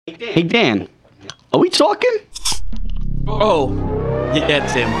Hey Dan, are we talking? Oh, yeah,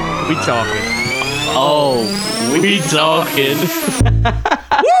 Tim. We talking. Oh, we talking.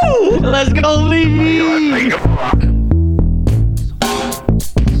 Woo! Let's go, Lee!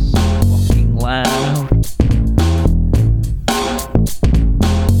 Fucking loud.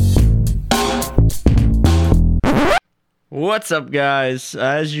 What's up, guys?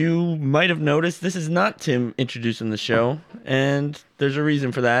 As you might have noticed, this is not Tim introducing the show, and there's a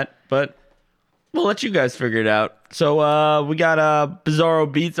reason for that, but we'll let you guys figure it out. So, we got Bizarro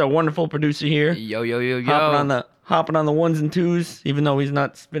Beats, our wonderful producer here, Yo. hopping on the ones and twos, even though he's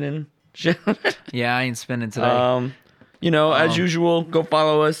not spinning shit. Yeah, I ain't spinning today. As usual, go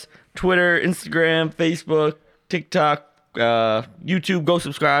follow us. Twitter, Instagram, Facebook, TikTok, YouTube. Go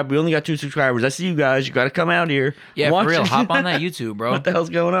subscribe. We only got 2 subscribers. I see you guys. You got to come out here. Yeah, Watch for real. it. Hop on that YouTube, bro. What the hell's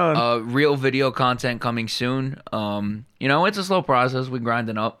going on? Real video content coming soon. It's a slow process. We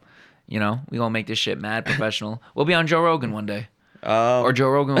grinding up. We gonna make this shit mad professional. We'll be on Joe Rogan one day. Or Joe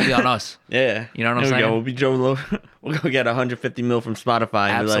Rogan will be on us. Yeah. You know what I'm There we saying? go. We'll be Joe Logan. We'll go get 150 mil from Spotify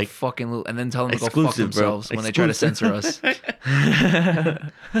and be like, Absolutely. And then tell them to go fuck exclusive, bro. themselves when they try to censor us. I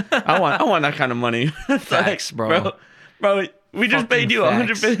want that kind of money. Facts, bro. Bro, we just Fucking paid you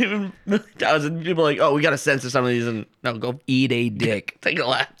facts. 150 million. People are like, oh, we got to censor some of these. And no, go Eat a dick. take a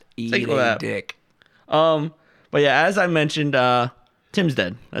lap. Eat Take a a lap. dick. But yeah, as I mentioned, Tim's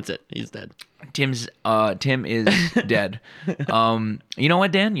dead. That's it. He's dead. Tim is dead. You know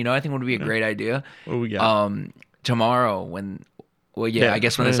what, Dan? I think would be a great idea. What do we got? Tomorrow Yeah, I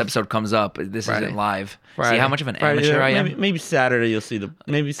guess when this episode comes up, this Friday. isn't live. Friday. See how much of an Friday, amateur yeah, I am? Maybe Saturday you'll see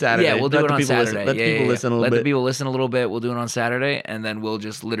maybe Saturday. Yeah, we'll do Let it the on people Saturday. Let the people listen a little Let bit. the people listen a little bit. We'll do it on Saturday, and then we'll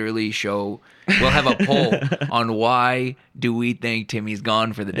just literally we'll have a poll on why do we think Timmy's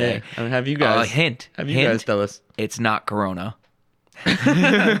gone for the Yeah. day. I mean, have you guys Hint. guys tell us? It's not Corona.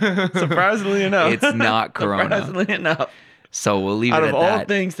 Surprisingly enough. It's not Corona. Surprisingly enough. So we'll leave Out it of at all that.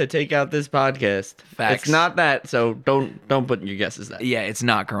 things to take out this podcast, Facts. it's not that. So don't put your guesses that. Yeah, it's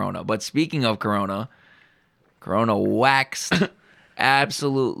not Corona. But speaking of Corona waxed.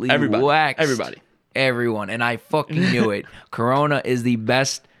 Absolutely Everybody. waxed. Everybody. Everyone. And I fucking knew it. Corona is the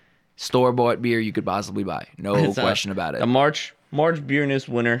best store-bought beer you could possibly buy. No It's, question about it. The March Beerness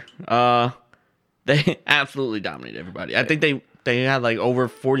winner. They absolutely dominated everybody. I think they had like over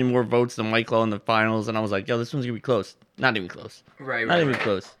 40 more votes than White Claw in the finals, and I was like, yo, this one's gonna be close. Not even close. Not even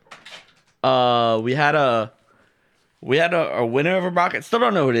close. We had a winner of a bracket. Still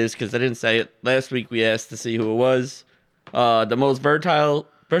don't know who it is because I didn't say it. Last week we asked to see who it was. The most versatile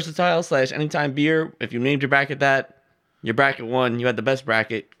 / anytime beer. If you named your bracket that, your bracket won. You had the best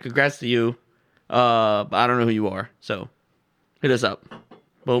bracket. Congrats to you. But I don't know who you are, so hit us up.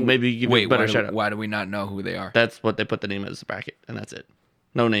 Well, maybe give you a better shout out. Why do we not know who they are? That's what they put the name as a bracket, and that's it.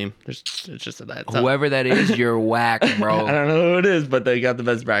 No name. It's just that. Whoever that is, you're whack, I bro. don't know who it is, but they got the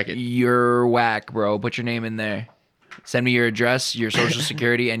best bracket. You're whack, bro. Put your name in there. Send me your address, your social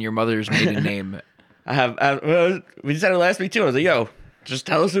security, and your mother's maiden name. We said it last week too. I was like, yo, just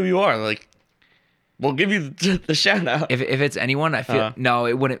tell us who you are. Like, we'll give you the shout out. If it's anyone, I feel no,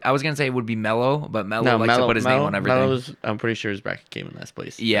 it wouldn't. I was gonna say it would be Mello, but Mello likes to put his name on everything. I'm pretty sure his bracket came in last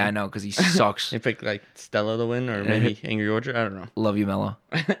place. Yeah, I know, because he sucks. He picked like Stella to win, or maybe Angry Orchard. I don't know. Love you, Mello.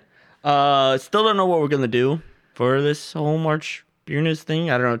 Still don't know what we're gonna do for this whole March Beerness thing.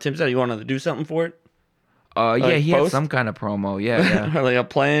 I don't know. Tim said he wanted to do something for it. Yeah, he had post? some kind of promo. Yeah. Or like a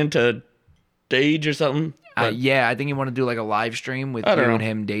plan to stage or something. But Yeah, I think he wanted to do like a live stream with I you don't know. and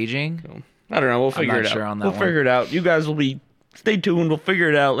him daging. I don't know. We'll figure not it out. sure on that We'll one. figure it out. You guys will be. Stay tuned. We'll figure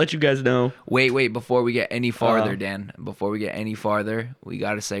it out. Let you guys know. Wait, before we get any farther, Dan. Before we get any farther, we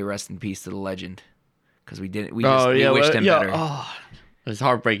got to say rest in peace to the legend. Because we didn't. We wished him better. Oh, it was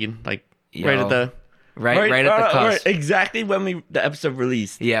heartbreaking. Like Yo. right at the Right at the cusp. exactly when the episode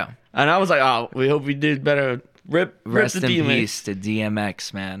released. Yeah. And I was like, oh, we hope we did better. Rest Rest in the DMX. peace to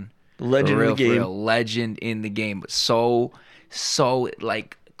DMX, man. Legend For in the game. real. Legend in the game. But so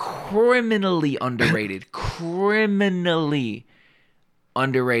like criminally underrated. Criminally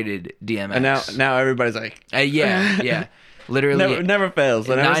underrated DMX. And now everybody's like, yeah. Literally. never fails.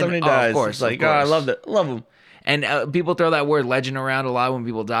 Whenever somebody dies, of course, it's like, of course. I loved it. Love him. And people throw that word legend around a lot when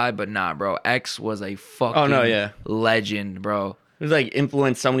people die, but nah, bro. X was a fucking legend, bro. It was like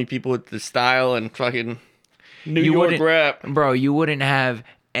influenced so many people with the style and fucking New You York wouldn't- rap. Bro, you wouldn't have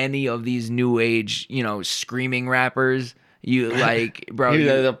any of these new age, screaming rappers. You like, bro.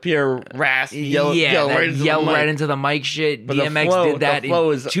 The pure rasp, yell right into the mic shit. But the DMX flow- did that the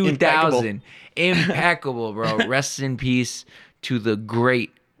flow in is 2000. Impeccable, bro. Rest in peace to the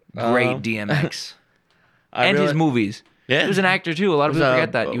great DMX. And his movies. Yeah. He was an actor too. A lot of people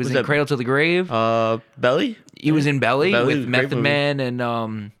forget that. He was in Cradle to the Grave. Belly? He was in Belly Belly was with a great Method movie. Man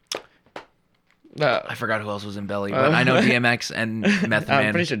and I forgot who else was in Belly, but I know DMX and Method I'm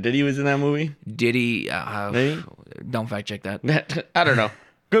Man. pretty sure Diddy was in that movie. Diddy, Maybe? don't fact check that. I don't know.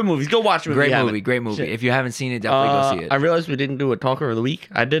 Good movies. Go watch them. Great movie. If you haven't seen it, definitely go see it. I realized we didn't do a talker of the week.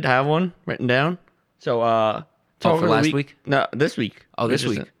 I did have one written down. So, talker for of the last week? No, this week. Oh, this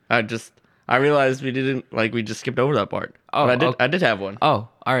week. I realized we didn't we just skipped over that part. Oh, But okay. I did have one. Oh,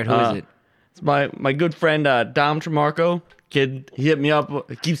 all right. Who is it? It's my good friend Dom Tremarco. Kid, he hit me up.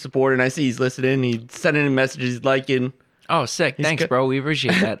 Keep supporting. I see he's listening. He's sending in messages, liking. Oh, sick. Thanks, bro. We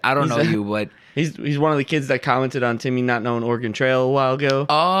appreciate that. I don't know you, but He's one of the kids that commented on Timmy not knowing Oregon Trail a while ago.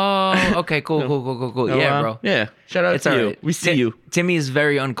 oh, okay, cool. So, Yeah, bro. Yeah. Shout out It's to all you. right. We see you. Timmy is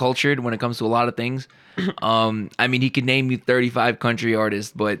very uncultured when it comes to a lot of things. I mean, he could name you 35 country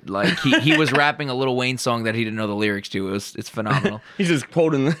artists, but like he was rapping a Lil Wayne song that he didn't know the lyrics to. It's phenomenal. He's just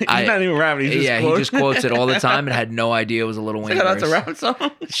quoting. He's not even rapping. He's just quoting. He just quotes it all the time and had no idea it was a Lil Wayne Yeah, that's a verse. rap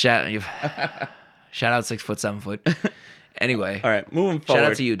song. Shout out 6 foot 7 foot. Anyway, All right, moving forward.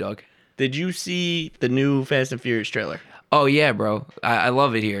 shout out to you, dog. Did you see the new Fast and Furious trailer? Oh yeah, bro. I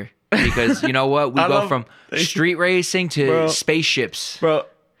love it here because you know what? We go from street racing to Bro. spaceships. Bro,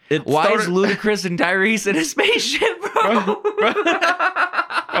 Why is Ludacris and Tyrese in a spaceship, bro?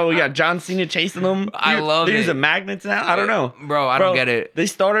 Oh, we got John Cena chasing them. I love They're it. using magnets now. I don't know, Bro, I don't get it. They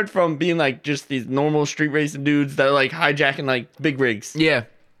started from being like just these normal street racing dudes that are like hijacking like big rigs, Yeah.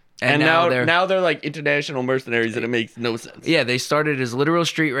 and now they're like international mercenaries, and it makes no sense. Yeah, they started as literal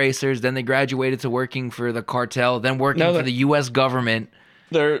street racers, then they graduated to working for the cartel, then working Now for they're- the US government.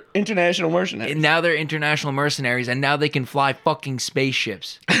 They're international mercenaries. And now they're international mercenaries, and now they can fly fucking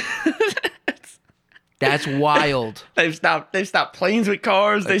spaceships. That's wild. They've stopped planes with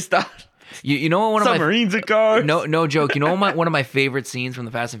cars. They stopped You know what one of my submarines with cars. no joke. You know what one of my favorite scenes from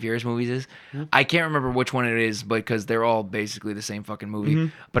the Fast and Furious movies is? I can't remember which one it is, because they're all basically the same fucking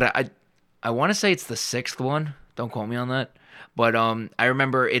movie. But I want to say it's the 6th one. Don't quote me on that. But I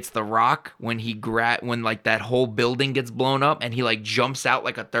remember it's The Rock when when like that whole building gets blown up and he like jumps out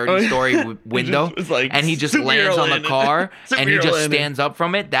like a 30-story window It's like and he just superhero lands on the landing. car and he Superhero just landing. stands up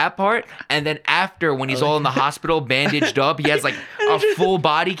from it. That part, and then after when he's all in the hospital bandaged up, he has like a full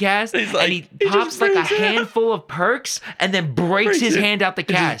body cast He's and he just pops like a breaks it out. handful of perks and then breaks his it. hand out the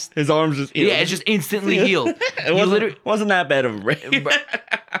cast. His arms just Yeah, it's just instantly healed. It wasn't that bad of a break.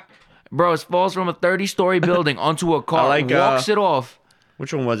 Bro, it falls from a 30-story building onto a car, like, walks it off.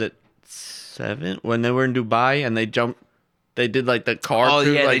 Which one was it? 7? When they were in Dubai and they did like the car. Oh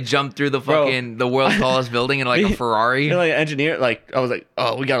through, yeah, like, they jumped through the Bro. fucking the world's tallest building in like a Ferrari. You know, like engineer, like I was like,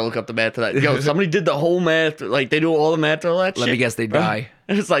 oh, we gotta look up the math to that. Yo, somebody did the whole math. Like they do all the math to all that. Let shit, me guess, they bro. die.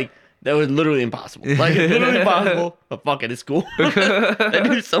 And it's like that was literally impossible. Like it's literally impossible. But fuck it, it's cool. They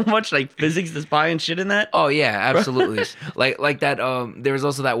do so much like physics, the spy and shit in that. Oh yeah, absolutely. like that. There was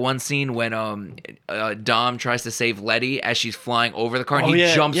also that one scene when Dom tries to save Letty as she's flying over the car, and Oh, he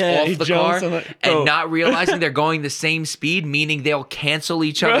yeah, jumps yeah, off he the jumps car, on the- and Bro. not realizing they're going the same speed, meaning they'll cancel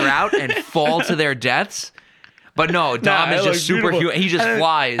each other out and fall to their deaths. But no, Dom Nah, is it just looks beautiful. superhuman. He just And then-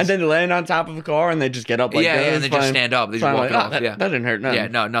 flies. And then they land on top of a car and they just get up like yeah, that. and It's they just fine. stand up. They It's just fine. walk it Like, off. that, Yeah, that didn't hurt nothing. Yeah,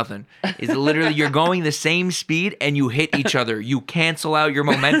 no, nothing. It's literally you're going the same speed and you hit each other. You cancel out your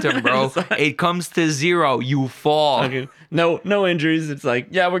momentum, bro. It's like- It comes to 0. You fall. Okay. No injuries. It's like,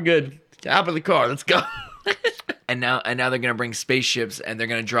 yeah, we're good. Get out of the car. Let's go. And now they're gonna bring spaceships and they're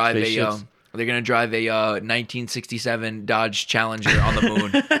gonna drive Spaceships. a 1967 Dodge Challenger on the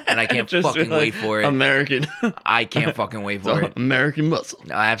moon, and I can't Just fucking like, wait for it. American. I can't fucking wait for it. American muscle.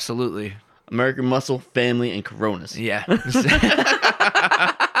 No, absolutely. American muscle, family, and Coronas. Yeah.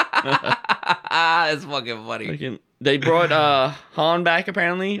 It's fucking funny. They brought Han back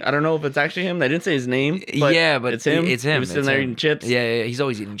apparently. I don't know if it's actually him. They didn't say his name. But yeah, but it's him. It's him. He was sitting It's there him. eating chips. Yeah, he's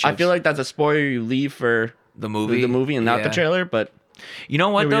always eating chips. I feel like that's a spoiler you leave for the movie, and not the Yeah. trailer. But You know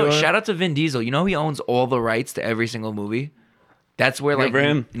what Here we though? are. Shout out to Vin Diesel. You know he owns all the rights to every single movie. That's where Good like for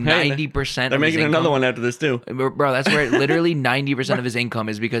him. Hey, 90%. they're of his making another income- one after this too. Bro, that's where literally 90% of his income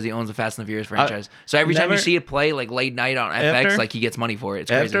is because he owns the Fast and the Furious franchise. So every time you never- see it play like late night on FX, After- like he gets money for it.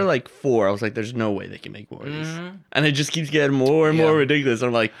 It's crazy. After like 4, I was like, "There's no way they can make more of these," and it just keeps getting more and more Yeah. ridiculous.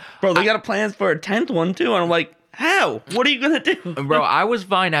 I'm like, "Bro, they got plans for a 10th one too," and I'm like, "How? What are you gonna do?" Bro, I was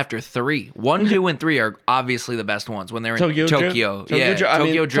fine after 3. 1, 2, and 3 are obviously the best ones when they're in Tokyo Tokyo. Drift? Yeah, Tokyo Drift- I mean,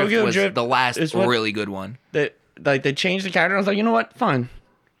 Tokyo Drift Tokyo was Drift the last is what- really good one. They changed the character. I was like, you know what? Fine.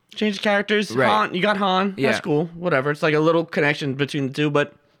 Change the characters. Right. Han, you got Han. Yeah. That's cool. Whatever. It's like a little connection between the two,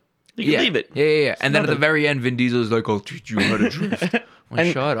 but you can Yeah. leave it. Yeah. And then at the nothing. very end, Vin Diesel is like, I'll teach you how to drift. Well,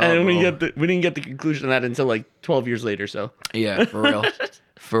 shut up, And bro. we didn't get the conclusion of that until like 12 years later. So Yeah, for real.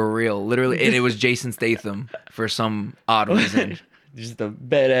 For real. Literally. And it was Jason Statham for some odd reason. just a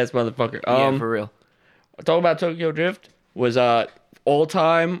badass motherfucker. Yeah, for real. Talk about Tokyo Drift was all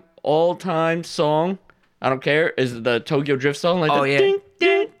time song. I don't care. Is the Tokyo Drift song like Oh, the yeah. ding,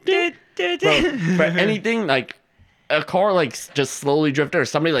 ding, ding, ding, ding. For anything like a car like just slowly drifting or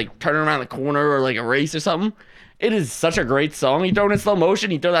somebody like turning around the corner or like a race or something. It is such a great song. You throw it in slow motion,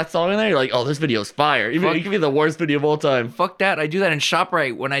 you throw that song in there, you're like, oh, this video's fire. Even it could be the worst video of all time. Fuck that. I do that in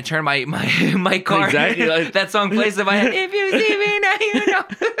ShopRite when I turn my car. Exactly, like- that song plays in my head. If you see me now, you know.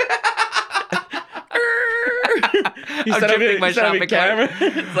 You I'm set up drifting my you set up shopping camera. cart.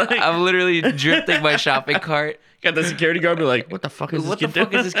 It's like, I'm literally drifting my shopping cart. got the security guard be like, what the fuck is What this the kid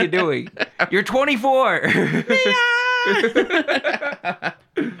fuck doing? is this kid doing? You're 24.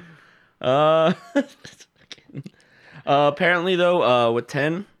 Apparently though, with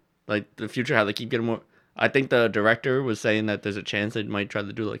 10, like the future, how they keep getting more. I think the director was saying that there's a chance they might try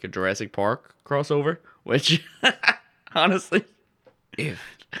to do like a Jurassic Park crossover, which honestly, if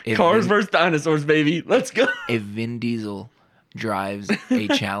cars Vin, versus dinosaurs, baby, let's go. if Vin Diesel drives a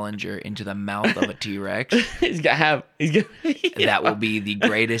Challenger into the mouth of a T-Rex, He's gonna that will be the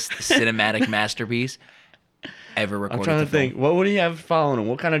greatest cinematic masterpiece ever recorded. I'm trying to to film. think. What would he have following him?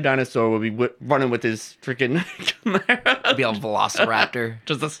 What kind of dinosaur would be running with his freaking camera? It'd be a Velociraptor.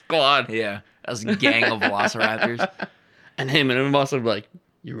 Just a squad. Yeah, that's a gang of Velociraptors. And him also be like,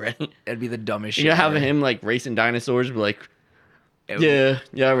 you ready? That'd be the dumbest shit. You having ever. him like racing dinosaurs, be like, It would-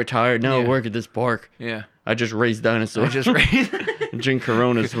 yeah, I retired. Now I Yeah. work at this park. yeah. I just race I dinosaurs. just and drink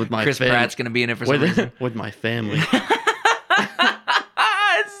Coronas with my Chris family. Pratt's gonna be in it for some reason. with my family.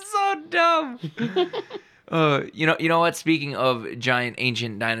 It's so dumb. You know what? Speaking of giant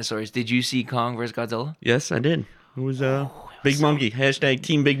ancient dinosaurs, did you see Kong vs Godzilla? Yes, I did. It was Big Monkey. Hashtag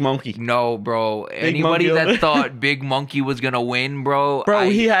Team Big Monkey. No, bro. Anybody monkey. that thought Big Monkey was gonna win, bro. Bro,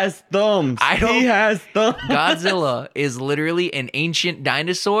 he has thumbs. I don't- He has thumbs. Godzilla is literally an ancient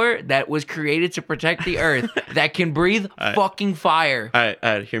dinosaur that was created to protect the Earth that can breathe fucking fire. All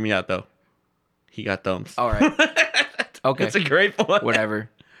right, hear me out though. He got thumbs. All right. Okay. That's a great point.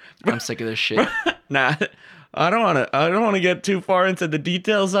 Whatever. I'm sick of this shit. Nah, I don't want to get too far into the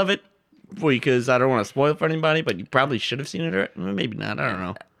details of it because I don't want to spoil for anybody. But you probably should have seen it, or maybe not. I don't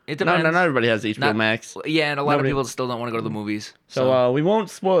know. It No, depends. not everybody has HBO Not- Max, Yeah, and a lot Nobody- of people still don't want to go to the movies. so we won't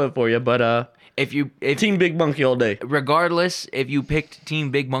spoil it for you. But if Team Big Monkey all day. regardless, if you picked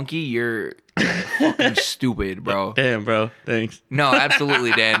Team Big Monkey, you're fucking stupid, bro. Damn, bro. Thanks. No,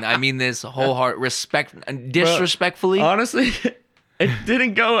 absolutely, Dan. I mean this disrespectfully. Honestly, it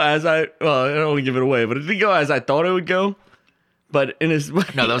didn't go as I. Well, I don't want to give it away, but it didn't go as I thought it would go. But in his no,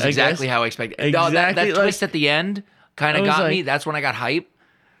 that was exactly how I expected. No, that Exactly, like- twist at the end kind I of was got like- me. That's when I got hype.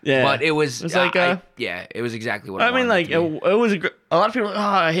 Yeah, But it was like yeah, it was exactly what I I mean, wanted like it to be. it was a lot of people. Like, oh,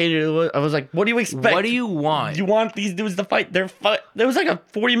 I hated it. I was like, what do you expect? What do you want? You want these dudes to fight? There was like a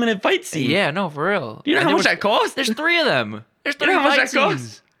 40-minute fight scene. Yeah, no, for real. Do you know And how there much that cost? There's 3 of them. There's 3 You know how much fight that cost?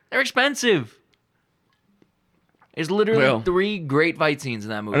 scenes. They're expensive. There's literally Well. 3 great fight scenes in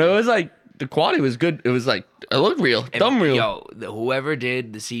that movie. And it was like the quality was good. It was like it looked real, And, dumb real. Yo, whoever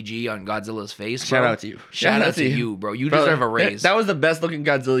did the CG on Godzilla's face, Shout bro, out to you. Shout out to you, bro. You Bro, deserve a raise. That was the best looking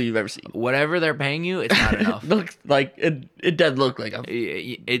Godzilla you've ever seen. Whatever they're paying you, it's not enough. Looks like it did look like a.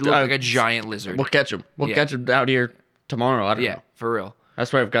 It looked like a giant lizard. We'll catch him. We'll Yeah. catch him out here tomorrow. I don't Yeah, know. for real. I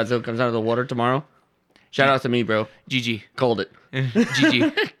swear, if Godzilla comes out of the water tomorrow, shout out to me, bro. GG. Called it.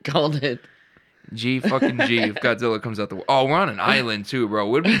 GG. Called it. G fucking G if Godzilla comes out the Oh, we're on an island too, bro.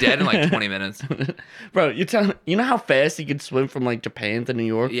 We'd be dead in like 20 minutes. Bro, you know how fast he could swim from like Japan to New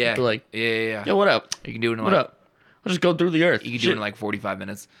York? Yeah. To, like, Yeah. yo, what up? You can do it in What like up? I'll just go through the earth. you can do it in like 45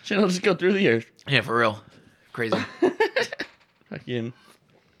 minutes. Shit, I'll just go through the earth. Yeah, for real. Crazy. Fucking,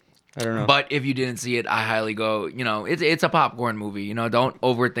 I don't know. But if you didn't see it, I highly go, it's a popcorn movie. Don't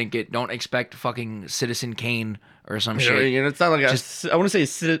overthink it. Don't expect fucking Citizen Kane or some shit. You know, it's not like I want to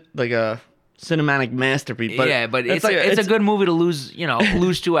say like a cinematic masterpiece, but yeah, but it's like a good movie to lose,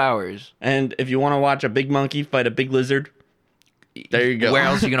 lose 2 hours. And if you want to watch a big monkey fight a big lizard, there you go. Where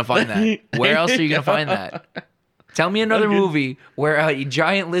else are you gonna find that? Where else are you gonna find that? Tell me another Okay. movie where a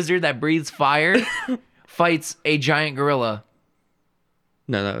giant lizard that breathes fire fights a giant gorilla.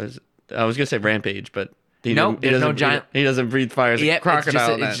 No, I was gonna say Rampage, but he No, didn't- he there's no doesn't- giant- He doesn't breathe fire. It's a Yep,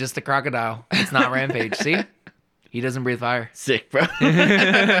 crocodile. in it's that. just a crocodile. It's not Rampage. See, he doesn't breathe fire. Sick, bro.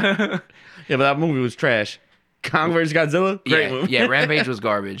 Yeah, but that movie was trash. Kong vs. Godzilla, great Yeah, movie. yeah. Rampage was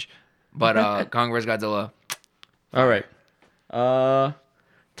garbage, but Kong vs Godzilla. All right.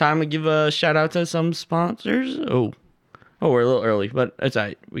 Time to give a shout out to some sponsors. Oh, Oh, we're a little early, but it's all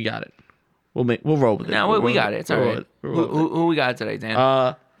right. We got it. We'll roll with it. No, we got it. It's all right. Who we got today,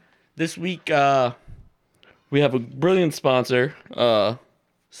 Dan? This week we have a brilliant sponsor,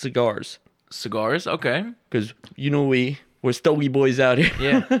 cigars. Cigars? Okay. Because we're Stogie boys out here.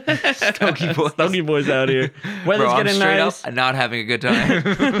 Yeah. Stogie boys. Stogie boys out here. Weather's Bro, I'm getting straight nice. up not having a good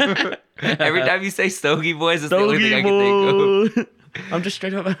time. Every time you say Stogie boys, it's the only Stogie thing I can think of. I'm just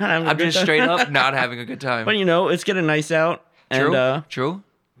straight up not having a I'm good just time. straight up not having a good time. But it's getting nice out. True. And True.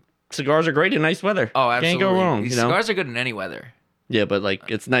 cigars are great in nice weather. Oh, absolutely. Can't go wrong. Cigars are good in any weather. Yeah, but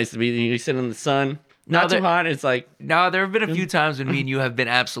it's nice to be. You sit in the sun. No, Not too hot. It's like No, there have been a few times when me and you have been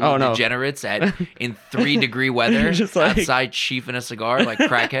absolute no. degenerates in 3-degree weather Just like- outside chiefing a cigar like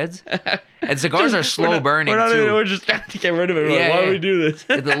crackheads. And cigars are slow burning too. We're just trying to get rid of it. Yeah, Why yeah. do we do this?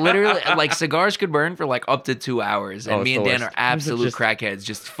 Literally, like cigars could burn for like up to 2 hours, and Oh, me it's and the Dan worst. are absolute Just- crackheads,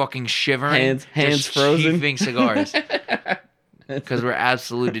 just fucking shivering, Hands just frozen. chiefing cigars because we're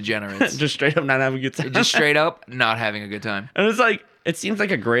absolute degenerates. Just straight up not having a good time. Just straight up not having a good time. And it's like it seems like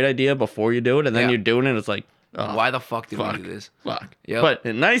a great idea before you do it, and then Yeah. you're doing it. It's like, oh, Why the fuck did fuck. we do this? fuck. Yep. But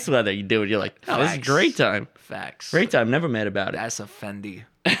in nice weather, you do it. You're like, oh, this is a Facts. great time. Facts. Great time. Never mad about it. That's a Fendi.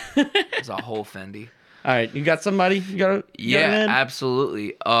 It's a whole Fendi. All right, you got somebody? You got an Yeah, ad?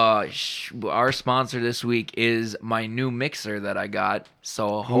 absolutely. Our sponsor this week is my new mixer that I got.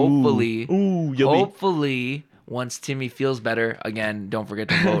 So hopefully, hopefully, once Timmy feels better, again, don't forget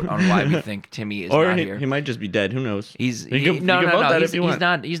to vote on why we think Timmy is Or not he here. might just be dead. Who knows? No. You can vote that if you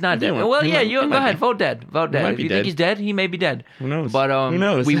want. He's not If you dead. want. Well, He yeah, might- you he go might ahead, be. vote dead. Vote dead. might If be you dead. think he's dead, he may be dead. Who knows? But Who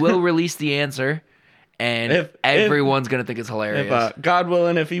knows? we will release the answer, and If- everyone's gonna think it's hilarious. If God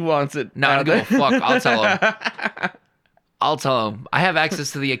willing, if he wants it. No, I out don't give a there. fuck. I'll tell him. I have access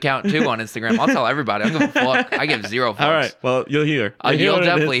to the account too on Instagram. I'll tell everybody. I don't give a fuck. I give zero fucks. All right. Well, you'll hear. You'll what it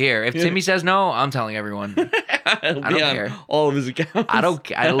definitely is. hear. If Timmy says no, I'm telling everyone. It'll I be don't on care. all of his accounts.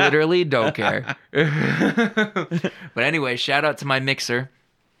 I literally don't care. But anyway, shout out to my mixer.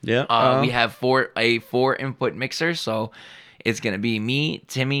 Yeah. We have a 4-input mixer, so it's gonna be me,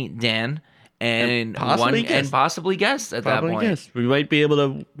 Timmy, Dan, and possibly guests at that point. Yes. We might be able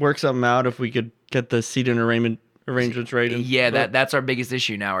to work something out if we could get the seating arrangements right. Yeah, that's our biggest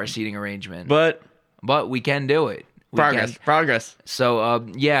issue now, our seating arrangement. But we can do it. We can. progress. So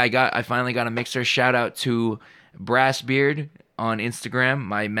I finally got a mixer. Shout out to Brassbeard on Instagram.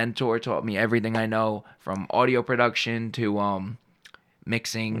 My mentor taught me everything I know, from audio production to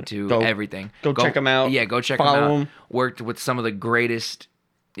mixing to everything. Go check him out. Yeah, go check him Follow out. him. Worked with some of the greatest.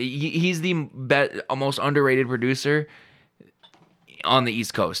 He's the most underrated producer on the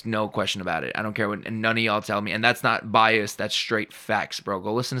East Coast, no question about it. I don't care what and none of y'all tell me, and that's not biased. That's straight facts, bro.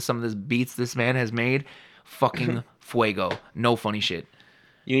 Go listen to some of this beats this man has made. Fucking fuego. No funny shit.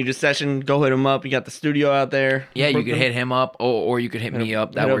 You need a session, go hit him up. You got the studio out there. Yeah, you could hit him up, or you could hit me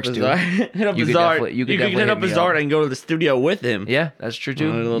up. That works too. Hit up You his could art. definitely- You you could can hit definitely up hit his me art up. and go to the studio with him. Yeah, that's true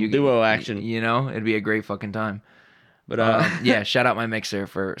too. A little duo action. You know, it'd be a great fucking time. But Yeah, shout out my mixer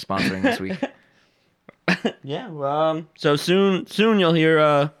for sponsoring this week. yeah. So soon you'll hear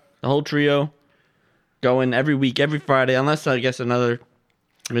the whole trio going every week, every Friday, unless I guess another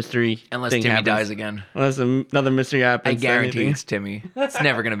mystery Unless thing Timmy happens. dies again. Unless another mystery I happens. guarantee it's Timmy. It's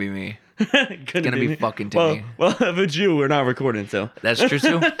never gonna be me. it's gonna be fucking Timmy. Well, if it's you, we're not recording, so. That's true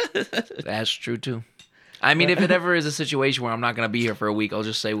too. That's true too. I mean, if it ever is a situation where I'm not gonna be here for a week, I'll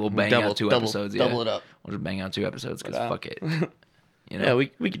just say we'll bang out 2 episodes. Yeah. Double it up. We'll just bang out 2 episodes because fuck it. You know? Yeah,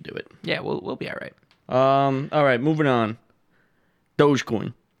 we can do it. Yeah, we'll be all right. All right, moving on.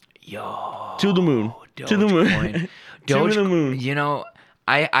 Dogecoin. Yo, To the moon. To the moon. Dogecoin. To the moon. You know,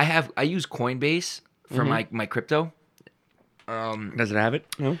 I use Coinbase for my crypto. Does it have it?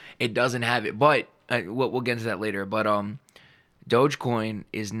 No. It doesn't have it, but we'll get into that later. But Dogecoin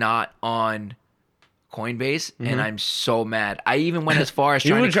is not on Coinbase, and I'm so mad. I even went as far as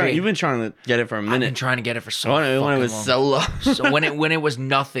You've trying been trying to get it for a I've minute. been trying to get it for so when it fucking was long. so low. So when it was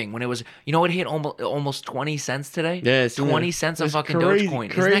nothing, when it was, you know, it hit almost 20 cents today. Yeah, it's 20 cents a it's fucking crazy,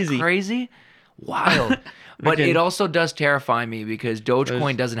 Dogecoin. crazy. Isn't that crazy? Wild. But it also does terrify me because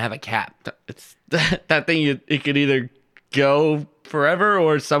Dogecoin doesn't have a cap. It's that thing. It could either go forever,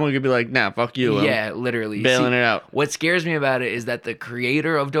 or someone could be like, "Nah, fuck you." I'm Yeah, literally. bailing it out. What scares me about it is that the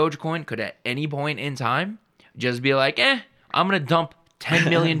creator of Dogecoin could at any point in time just be like, I'm going to dump 10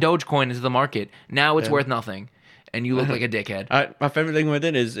 million Dogecoin into the market. Now it's worth nothing. And you look like a dickhead. My favorite thing with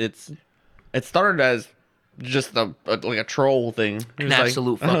it is it started as just like a troll thing. It was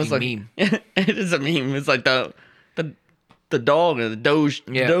absolute fucking meme. It is a meme. It's like the dog and the Doge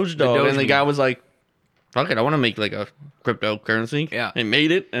Yeah, Doge the dog, Doge and the meme. guy was like, "Fuck it, I want to make like a cryptocurrency." Yeah. and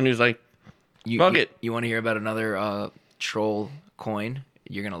made it, and he was like, "Fuck it." You want to hear about another troll coin.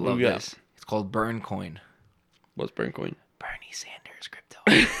 You're gonna What love we got? this. It's called Burn Coin. What's Burn Coin? Bernie Sanders crypto.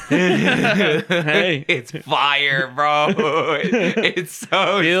 Hey. It's fire, bro. It's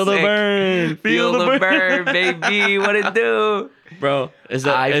so Feel the sick. burn. Feel the burn, baby. What it do? Bro, is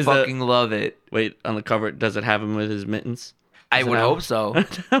that I is fucking love it. wait, on the cover, does it have him with his mittens? I Does it would have- hope so.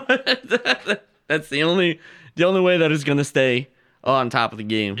 That's the only way that it's gonna stay on top of the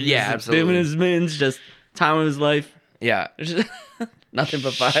game. Yeah, Just absolutely. Him and his mittens, just time of his life. Yeah. Nothing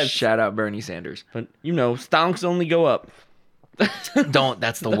but vibes. Shout out Bernie Sanders. But stonks only go up. Don't.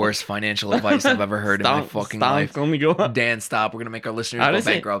 That's the worst financial advice I've ever heard in my fucking stonks life. only go up. Dan, stop. We're gonna make our listeners I go didn't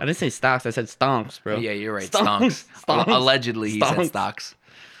say bankrupt. stocks. I said stonks, bro. Yeah, you're right. Stonks. Stonks. Stonks. Allegedly, he said Stonks. stocks.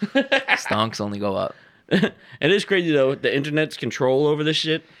 Stonks only go up. It is crazy though. The internet's control over this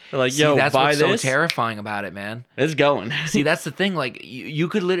shit. They're like, See, yo, that's buy what's this. so terrifying about it, man. It's going. See, that's the thing. Like, you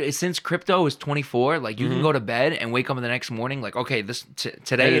could literally, since crypto is 24, like, you can go to bed and wake up in the next morning, like, okay,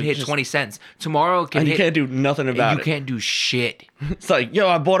 today And it it hit just- 20 cents. Tomorrow it can and you hit. can't do nothing about you it. can't do shit. It's like, yo,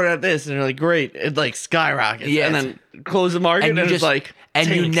 I bought it at this, and you're like, great. It like skyrockets. Yes. And then close the market, and, you it's like, and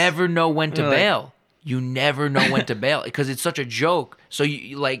you tanks. never know when to You're like- bail. You never know when to bail because it's such a joke. So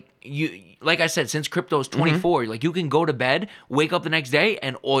you like I said, since crypto is 24, like you can go to bed, wake up the next day,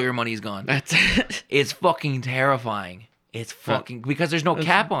 and all your money's gone. That's it. It's fucking terrifying. It's fucking because there's no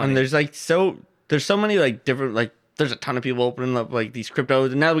cap on And it. there's like there's so many like different like there's a ton of people opening up like these cryptos,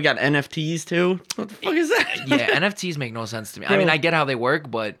 and now we got NFTs too. What the fuck is that? Yeah, NFTs make no sense to me. I mean, I get how they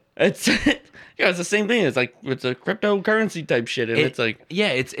work, but It's it's the same thing. It's like it's a cryptocurrency type shit, and it's like yeah,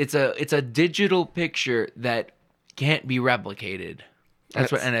 it's a digital picture that can't be replicated.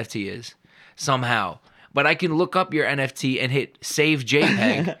 That's what NFT is somehow. But I can look up your NFT and hit save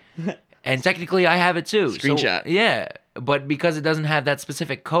JPEG, and technically I have it too. So, Screenshot. yeah, but because it doesn't have that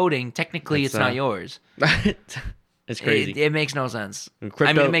specific coding, technically It's, it's not yours. it's crazy. It makes no sense. Crypto,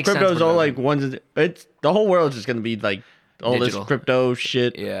 I mean, it makes sense. crypto's but it all doesn't. like ones. It's the whole world's just gonna be like all Digital. this crypto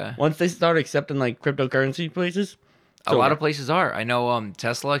shit. Yeah. Once they start accepting like cryptocurrency places, A lot of places are. I know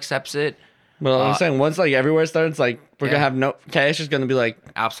Tesla accepts it. well, I'm saying once like everywhere starts, like we're Yeah. gonna have no cash is gonna be like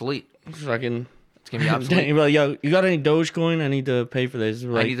Obsolete. fucking. It's gonna be obsolete. You'll be like, yo, you got any Dogecoin? I need to pay for this.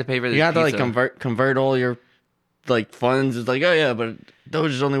 Like, need to pay for You this have to like pizza. convert all your like funds. It's like, oh yeah, but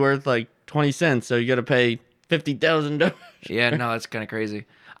Doge is only worth like 20 cents, so you got to pay 50,000 Doge. Yeah, no, that's kind of crazy.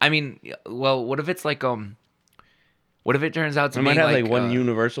 I mean, well, what if it's like what if it turns out to We be might have like, like one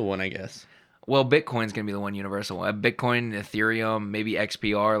universal one, I guess. well, Bitcoin's gonna be the one universal one. Bitcoin, Ethereum, maybe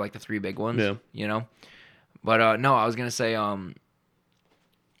XPR, like the three big ones. Yeah. You know, but no, I was gonna say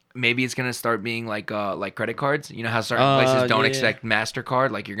maybe it's gonna start being like credit cards. You know how certain places don't yeah. accept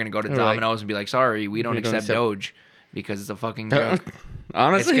Mastercard. Like you're gonna go to They're like, Domino's and be like, sorry, we don't accept Doge because it's a fucking joke.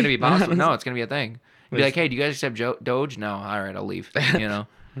 Honestly, It's gonna be possible. No, it's gonna be a thing. Be like, hey, do you guys accept Doge? No. All right, I'll leave. You know.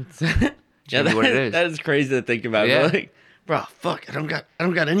 yeah, gonna be what it is. that is crazy to think about. Yeah. Like, bro, fuck, I don't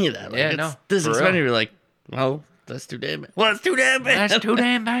got any of that. Like, Yeah, it's no, this for real. expensive. You're like, well, that's too damn bad. Well, that's too damn bad. That's too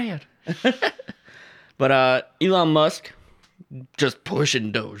damn bad. But Elon Musk just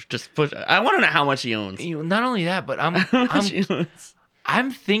pushing Doge, just push. I want to know how much he owns. Not only that, but How much he owns.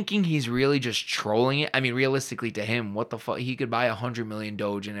 I'm thinking he's really just trolling it. I mean, realistically, to him, what the fuck? He could buy 100 million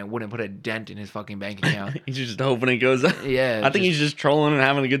Doge and it wouldn't put a dent in his fucking bank account. He's just hoping it goes up. Yeah, I think he's just trolling and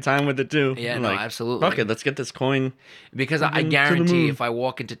having a good time with it too. Yeah, I'm no, like, absolutely. Fuck it, let's get this coin. Because To I the guarantee moon. if I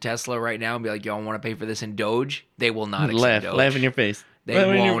walk into Tesla right now and be like, yo, I want to pay for this in Doge, they will not accept Doge. Laugh in your face. They Laugh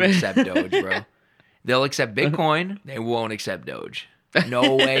in your won't face. accept Doge, bro. They'll accept Bitcoin. They won't accept Doge.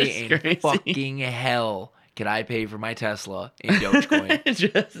 No way in It's crazy. fucking hell could I pay for my Tesla in Dogecoin.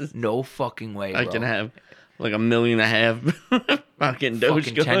 Just, No fucking way, bro. I can have like 1.5 million fucking Doge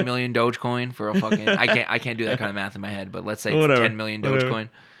fucking 10 coin. million Dogecoin for a fucking. I can't do that kind of math in my head, but let's say it's Whatever, 10 million whatever. Dogecoin.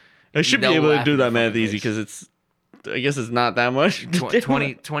 I should be They'll able to laugh do in that your math fucking easy face. because it's. I guess it's not that much.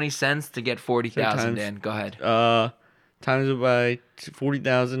 20 cents to get 40,000. Times- Dan, go ahead. Times it by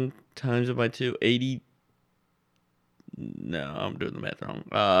 40,000 times it by 2, 80. No, I'm doing the math wrong.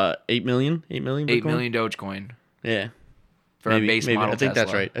 8 million. 8 million. 8 Bitcoin? million Dogecoin Yeah. for maybe, a base maybe. model I think that's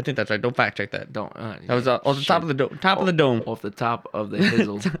Tesla. right. I think that's right. Don't fact check that. Don't. That was off the top of the dome. Top of the dome. Off the top of the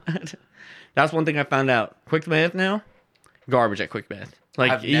hizzle. That's one thing I found out. Quick math now, garbage at quick math.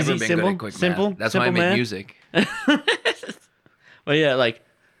 Like I've easy, never been simple, good at quick simple. math. That's simple why I make math. music. But yeah, like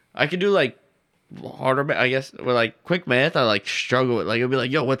I could do like harder, I guess. With like quick math, I like struggle with. Like it'll be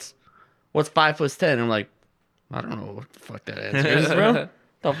like, yo, what's 5 plus 10? I'm like, I don't know what the fuck that answer is, bro.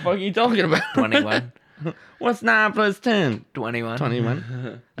 The fuck are you talking about? 21. What's 9 plus 10? 21.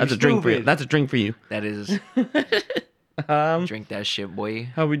 21. That's a drink for you. stupid. That's a drink for you. That is. Um, Drink that shit, boy.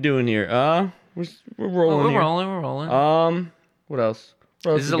 how we doing here? We're rolling. We're here. rolling. We're rolling. What else?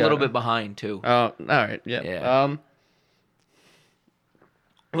 What else This is we a little got? bit behind too. Oh, all right. Yeah. Yeah.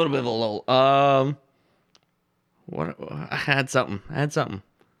 A little bit of a lull. What? I had something.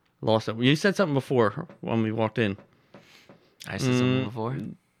 Lost it. You said something before when we walked in, I said something before.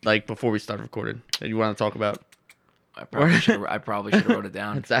 like before we started recording, that you want to talk about. I probably should have wrote it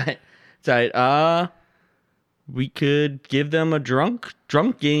down. It's all right. It's all right. We could give them a drunk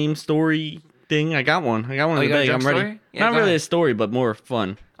game story thing. I got one. I got one Oh, in you the got a bag. I'm drunk ready. story? Yeah, Not go really ahead. a story, but more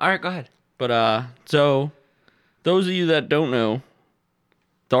fun. All right, go ahead. But so those of you that don't know,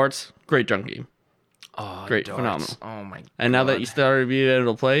 darts, great drunk game. Oh, Great, darts. phenomenal. Oh my god. And now that you started being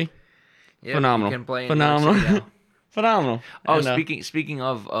able to play, Yep, phenomenal. You can play in New York Phenomenal. City now. phenomenal. Oh, And, speaking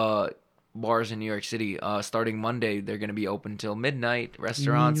of bars in New York City, starting Monday they're gonna be open till midnight.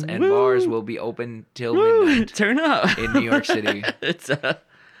 Restaurants and Woo. bars will be open till woo, midnight turn up in New York City. It's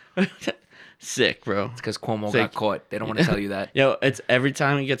sick, bro. Because Cuomo Sick. got caught. They don't want to tell you that. Yo, it's every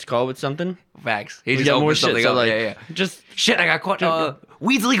time he gets caught with something, Facts. He we just got more opens shit. something So up. like, Yeah. just Shit, I got caught.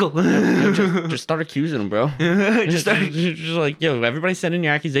 Weed's legal. just start accusing him, bro. Just start- just like, yo, everybody send in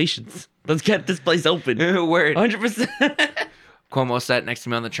your accusations. Let's get this place open. Word. 100%. Cuomo sat next to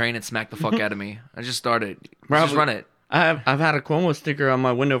me on the train and smacked the fuck out of me. I just started. Just Probably- run it. I've had a Cuomo sticker on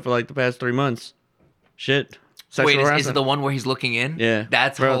my window for like the past 3 months. Shit. Sexual Wait, is it harassment. the one where he's looking in? Yeah.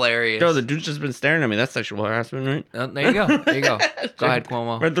 That's Bro, hilarious. Bro, the dude's just been staring at me. That's sexual harassment, right? There you go. There you go. Go ahead,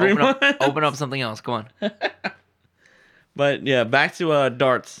 Cuomo. For 3 months. Open up something else. Come on. But yeah, back to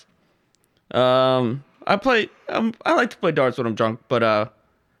darts. I like to play darts when I'm drunk, but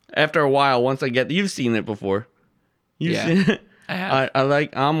after a while, once I get, you've seen it before. You've Yeah, seen it. I have.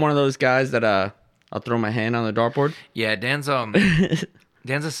 I'm one of those guys that I'll throw my hand on the dartboard. Yeah, Dan's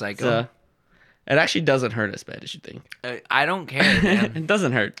a psycho. So, it actually doesn't hurt as bad as you think. I don't care, man. It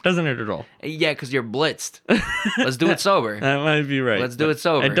doesn't hurt. Doesn't hurt at all. Yeah, because you're blitzed. Let's do it sober. That might be right. Let's do it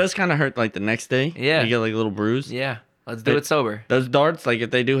sober. It does kind of hurt like the next day. Yeah. You get like a little bruise. Yeah, let's do it sober. Those darts, like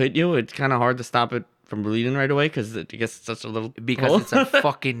if they do hit you, it's kind of hard to stop it from bleeding right away because it gets such a little Because hole. it's a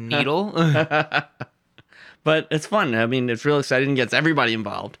fucking needle. But it's fun. I mean, it's real exciting. It gets everybody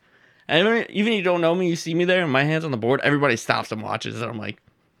involved. And even if you don't know me, you see me there, and my hand's on the board, everybody stops and watches. And I'm like,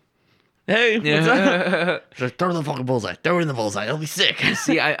 hey, what's up? She's like, throw the fucking bullseye. Throw it in the bullseye. It'll be sick.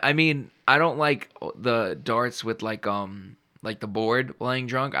 See, I mean, I don't like the darts with like the board playing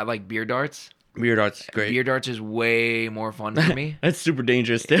drunk. I like beer darts. Beer darts is great. Beer darts is way more fun for me. That's super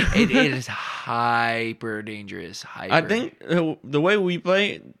dangerous, too. It is hyper dangerous. Hyper. I think the way we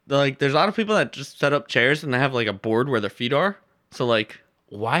play, like, there's a lot of people that just set up chairs and they have, like, a board where their feet are. So, like,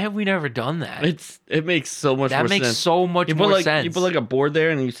 Why have we never done that? it makes so much That more makes sense. so much You put more like sense. you put like a board there,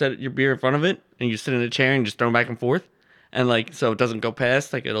 and you set your beer in front of it, and you sit in a chair and just throw them back and forth, and like so it doesn't go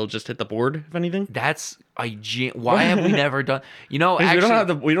past. Like it'll just hit the board if anything. That's why have we never done? You know, 'Cause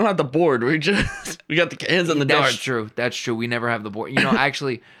actually, we don't have the board. We just we got the cans on the that's darts. true. That's true. We never have the board. You know,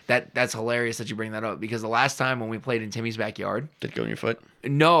 actually, that's hilarious that you bring that up because the last time when we played in Timmy's backyard, Did it go in your foot?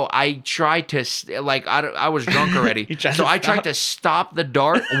 no, I tried to I was drunk already, You tried so to I tried stop? to stop the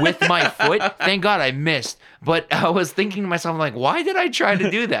dart with my foot. Thank God I missed. But I was thinking to myself, like, why did I try to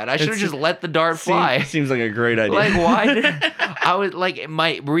do that? I should have just let the dart fly. Seems like a great idea. Like, why did I was like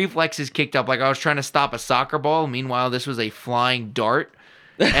my reflexes kicked up like I was trying to stop a soccer ball. Meanwhile, this was a flying dart.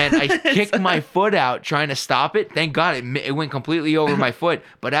 And I kicked my foot out trying to stop it. Thank God it went completely over my foot.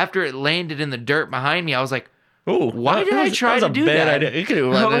 But after it landed in the dirt behind me, I was like, Ooh, why did I try that was to do a bad that? idea. You could have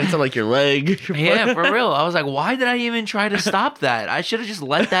landed into like your leg. Your yeah, foot. for real. I was like, why did I even try to stop that? I should have just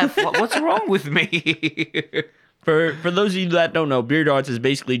let that fly. What's wrong with me? For those of you that don't know, beer darts is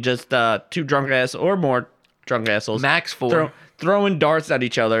basically just two drunk ass or more drunk assholes Max 4. throwing darts at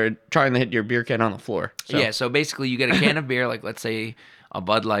each other and trying to hit your beer can on the floor. So, Yeah, so basically you get a can of beer, like let's say a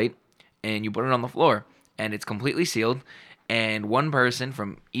Bud Light, and you put it on the floor, and it's completely sealed, and one person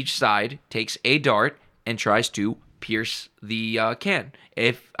from each side takes a dart and tries to pierce the can.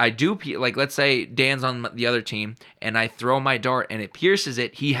 If I do, like let's say Dan's on the other team, and I throw my dart and it pierces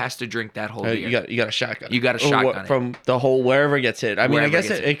it, he has to drink that whole beer. you got a shotgun. You got a shotgun it. from the hole wherever it gets hit. I mean, I Wherever guess it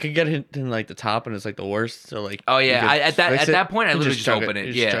gets it could get hit in like the top, and it's like the worst. So like, Oh you yeah, could at fix it. that point I You literally just chug open it.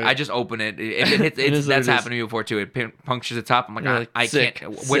 You Yeah, chug I just open it. If it hits, It is what that's it is. happened to me before too. It punctures the top. I'm like, You're like, I sick,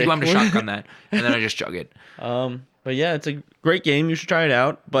 can't. Where do you want me to sick. shotgun that? And then I just chug it. But yeah, it's a great game. You should try it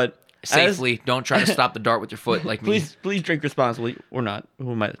out, but Safely. Don't try to stop the dart with your foot like me. please drink responsibly or not.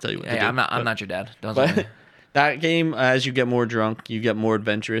 Who am I to tell you what to Hey, do? I'm But- not your dad. Don't tell me. But that game, as you get more drunk, you get more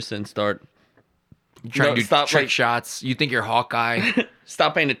adventurous and start You try to do stop, trick like- shots. You think you're Hawkeye.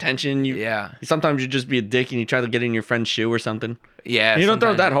 stop paying attention. Yeah. Sometimes you just be a dick and you try to get in your friend's shoe or something. Yeah. You don't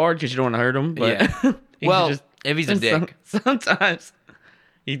throw it that sometimes- hard because you don't want to hurt him. But Yeah. you Well, just- if he's a dick. sometimes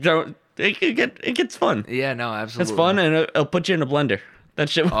you throw it gets fun. Yeah, no, absolutely. It's fun, and it'll put you in a blender. That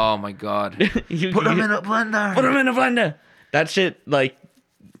shit. Oh my god. you, Put him you- in a blender. Put him in a blender. That shit, like,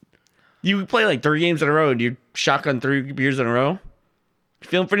 you play like 3 games in a row and you shotgun 3 beers in a row.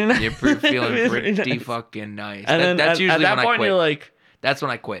 Feeling pretty nice. You're feeling pretty nice. fucking nice. And then That's usually at that when I point quit. you're like, That's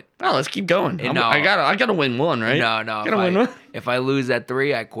when I quit. oh, let's keep going. No. I gotta win one, right? No. Gotta win one. If I lose at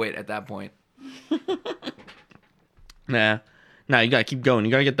 3, I quit at that point. Nah, you gotta keep going.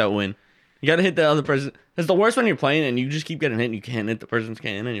 You gotta get that win. You gotta hit the other person. It's the worst when you're playing and you just keep getting hit and you can't hit the person's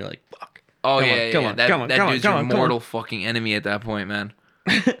can and you're like, fuck. Oh Come on, yeah, come yeah. on, That, come on, that come on, dude's come your on, come on. mortal fucking enemy at that point, man.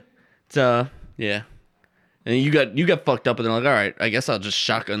 It's yeah. And you got fucked up and they're like, all right, I guess I'll just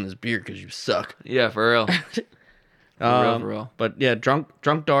shotgun this beer because you suck. Yeah, for real. For real. But yeah, drunk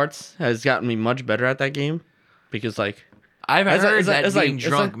darts has gotten me much better at that game because like I've It's like- heard it's like- that it's like- being it's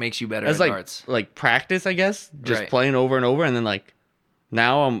drunk like- makes you better it's at like darts. like practice, I guess, just Right. playing over and over, and then like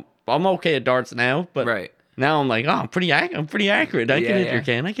now I'm okay at darts now, but Right. now I'm like, oh, I'm pretty accurate. I Yeah, can hit yeah. your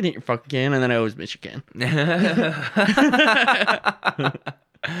can, I can hit your fucking can, and then I always miss your can.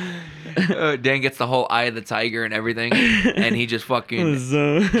 Dan gets the whole eye of the tiger and everything, and he just fucking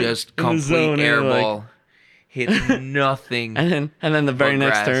zone. just In the complete zone, and you're like- airball, hits nothing. And then the very Fuck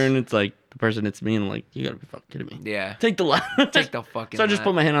next grass. turn, it's like the person hits me, and I'm like, you gotta be fucking kidding me. Yeah, Take the line. take the fucking. So I just lap.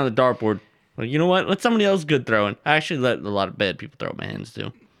 put my hand on the dartboard. Like, you know what? Let somebody else good throw in. I actually let a lot of bad people throw my hands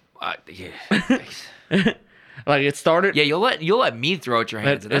too. Yeah. Like it started. Yeah, you'll let me throw at your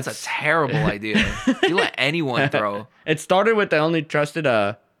hands, and that's a It's- terrible idea. You let anyone throw. It started with the only trusted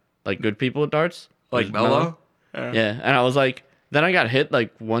like good people at darts. Like was Mello? Yeah, and I was like, then I got hit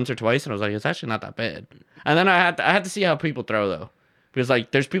like once or twice, and I was like, it's actually not that bad. And then I had to see how people throw though, because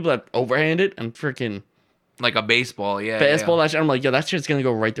like there's people that overhand it and freaking Like a baseball, yeah. baseball that shit. I'm like, yo, that shit's gonna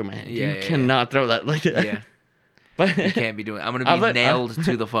go right through my hand. Yeah, You yeah, cannot throw that like that. Yeah, But you can't be doing. I'm gonna I've be let- nailed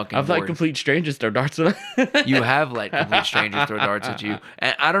to the fucking I've let board. complete strangers throw darts. You have let complete strangers throw darts at you,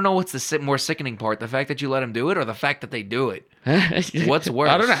 and I don't know what's the more sickening part: the fact that you let them do it, or the fact that they do it. What's worse?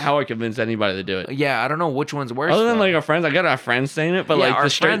 I don't know how I convinced anybody to do it. Yeah, I don't know which one's worse. Other than though. like our friends, I got our friends saying it, but Yeah, like our the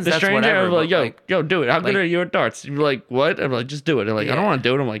friends, that's stranger, whatever, I was like, but, yo, do it. How good like- are you at darts? You're like, what? I'm like, just do it. They're like, I Yeah. don't want to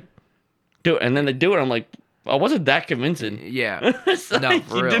do it. I'm like, do it. And then they do it. I'm like, I wasn't that convincing. yeah, It's No, like,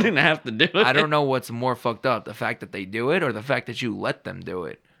 for you real. didn't have to do it. I don't know what's more fucked up: the fact that they do it, or the fact that you let them do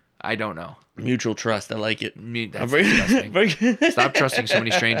it. I don't know. Mutual trust. I like it. That's disgusting. Stop trusting so many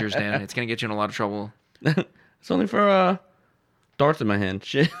strangers, Dan. It's gonna get you in a lot of trouble. It's only for darts in my hand.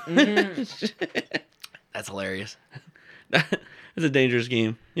 Shit. That's hilarious. It's a dangerous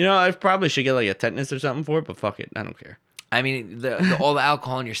game. You know, I probably should get like a tetanus or something for it, but fuck it. I don't care. I mean, all the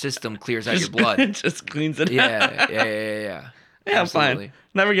alcohol in your system clears out your blood. It just cleans it Yeah, out. yeah. Yeah, I'm Absolutely. fine.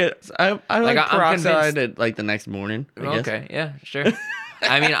 Never get. I like I'm peroxide convinced- at like the next morning. I guess. Okay, yeah, sure.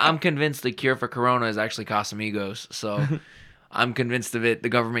 I mean, I'm convinced the cure for Corona is actually Casamigos, so I'm convinced of it. The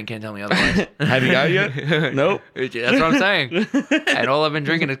government can't tell me otherwise. Have you got it yet? Nope. That's what I'm saying. And all I've been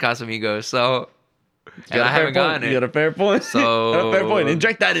drinking is Casamigos, so and Got I a fair haven't gotten point. it. You got a fair point. So- Got a fair point.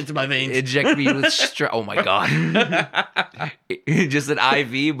 Inject that into my veins. Inject me with oh my god. Just an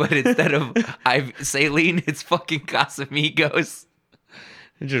IV, but instead of saline, it's fucking Casamigos.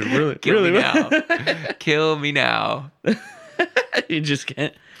 Just really, Kill really. me now. Kill me now. You just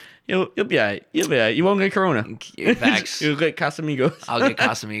can't. You'll be alright. You'll be alright. You won't get corona. Facts. You'll get Casamigos. I'll get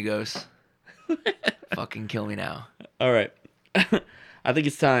Casamigos. Fucking kill me now. All right. I think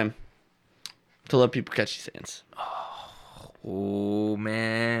it's time to let people catch these hands. Oh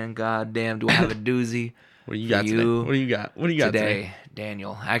man, goddamn! Do I have a doozy What do you got For today? you What do you got? What do you got today,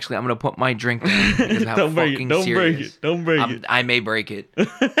 Daniel? Actually, I'm gonna put my drink down because I'm Don't break it. fucking Don't break serious. it. Don't break it. I may break it.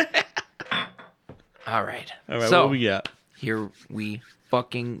 All right. All right. So What we got? here we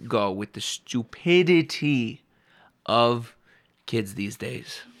fucking go with the stupidity of kids these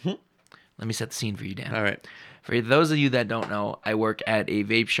days. Let me set the scene for you, Dan. All right. For those of you that don't know, I work at a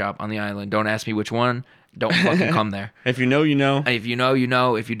vape shop on the island. Don't ask me which one. Don't fucking come there. If you know, you know. And if you know, you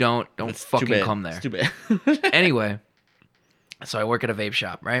know. If you don't It's too fucking bad. come there. It's too bad. Anyway, so I work at a vape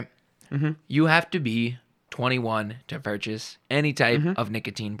shop, right? Mm-hmm. You have to be 21 to purchase any type of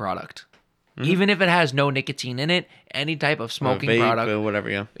nicotine product. Even if it has no nicotine in it, any type of smoking Vape, product, whatever.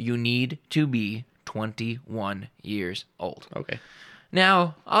 Yeah. you need to be 21 years old. Okay.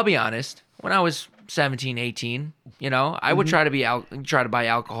 Now, I'll be honest, when I was 17, 18, you know, I would try to buy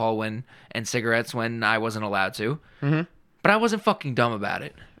alcohol and cigarettes when I wasn't allowed to. But I wasn't fucking dumb about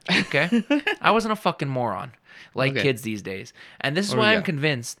it. Okay? I wasn't a fucking moron. like Okay. kids these days. And this is What do why we I'm got?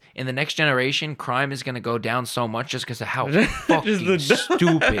 convinced in the next generation, crime is going to go down so much just because of how Just fucking the-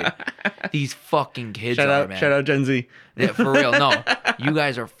 stupid these fucking kids are, man. Shout out Gen Z. Yeah, for real, no. You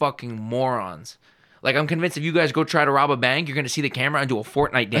guys are fucking morons. Like, I'm convinced if you guys go try to rob a bank, you're going to see the camera and do a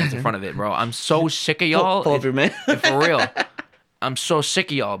Fortnite dance in front of it, bro. I'm so sick of y'all. Pull up your man. For real. I'm so sick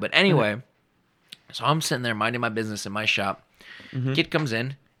of y'all. But anyway, so I'm sitting there minding my business in my shop. Kid comes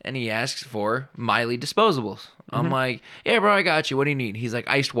in and he asks for Miley disposables. I'm like, yeah, bro, I got you. What do you need? He's like,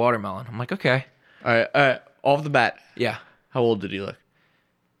 iced watermelon. I'm like, okay. All right. Off the bat, Yeah. how old did he look?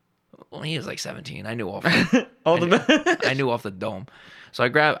 Well, he was like 17. I knew off. Off the bat. I knew off the dome. So I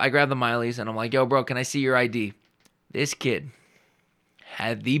grab the Mileys and I'm like, yo, bro, can I see your ID? This kid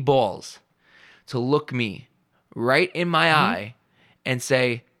had the balls to look me right in my eye and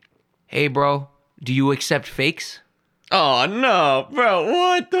say, hey, bro, do you accept fakes? Oh no, bro!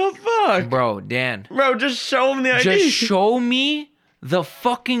 What the fuck, Bro, Dan, bro? Just show him the ID. just show me the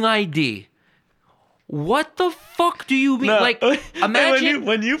fucking ID. What the fuck do you mean? No. Like, And imagine.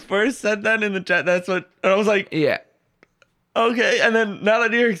 when you first said that in the chat, that's what and I was like, Yeah, okay. And then now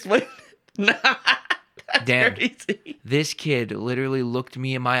that you're explaining, that's Dan. crazy. This kid literally looked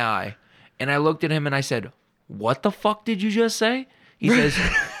me in my eye, and I looked at him and I said, what the fuck did you just say? He says,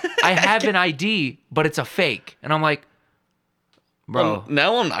 I have an ID, but it's a fake. And I'm like, bro.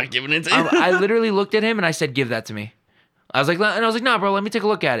 Now I'm not giving it to you. I literally looked at him and I said, give that to me. I was like, nah, bro, let me take a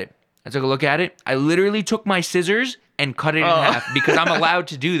look at it. I took a look at it. I literally took my scissors and cut it in half because I'm allowed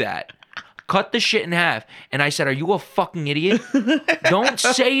to do that. Cut the shit in half. And I said, are you a fucking idiot? Don't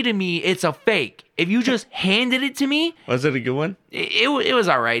say to me it's a fake. If you just handed it to me, Was it a good one? it was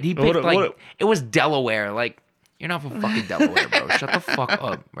all right. He picked What- it was Delaware. Like, you're not from fucking Delaware, bro. Shut the fuck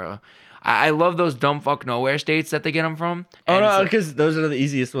up, bro. I love those dumb fuck nowhere states that they get them from. Oh And it's no, like- because those are the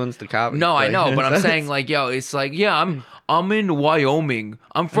easiest ones to copy. no, I Like, know, but I'm that's- saying like, yo, it's like, yeah, I'm in Wyoming.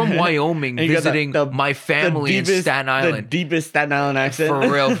 I'm from Wyoming And you got visiting my family in Staten The Island. deepest Staten Island accent.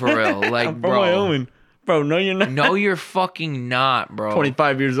 For real. Like, I'm from bro. Wyoming. Bro, no, you're not. No, you're fucking not, bro.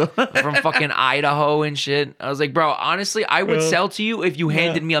 25 years old. From fucking Idaho and shit. I was like, bro, honestly, I would Bro. sell to you if you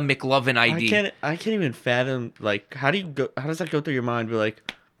handed me a McLovin ID. I can't even fathom, like, how does that go through your mind? Be like,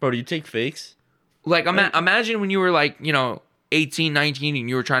 bro, do you take fakes? Like, imagine when you were like, 18, 19, and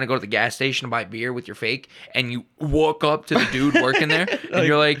you were trying to go to the gas station to buy beer with your fake, and you walk up to the dude working there, and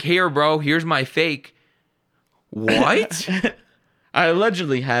you're like, here, bro, here's my fake. What? I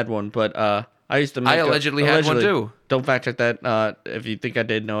allegedly had one, but I used to make allegedly had one too. Don't fact check that. If you think I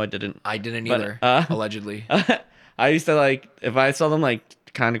did, no, I didn't. I didn't But, either, allegedly. I used to, like, if I saw them, like,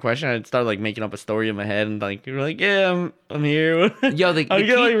 kind of question, I'd start, like, making up a story in my head, and, like, you're like, yeah, I'm here. Yo, the I'd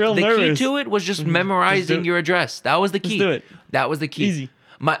get, like, real key nervous. to it was just memorizing it. your address. That was the key. do it. That was the key. Easy.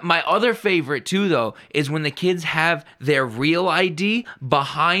 My other favorite too though is when the kids have their real ID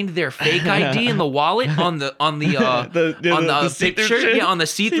behind their fake ID in the wallet on the the see-through picture, shit. yeah, on the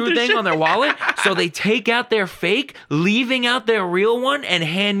see-through See-through thing shit. on their wallet. So they take out their fake, leaving out their real one, and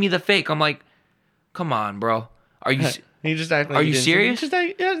hand me the fake. I'm like, come on, bro. Are you? He just acted like Are he you didn't see it. serious? Just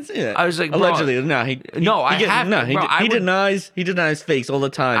act, yeah, I didn't see that. I was like, bro, allegedly, no, I would- he denies fakes all the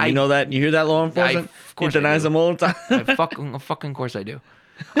time. I- You know that? You hear that, law enforcement? of He course I denies do. them all the time. I fucking course I do.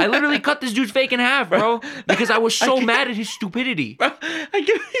 I literally cut this dude's fake in half, bro, because I was so mad at his stupidity. I can't.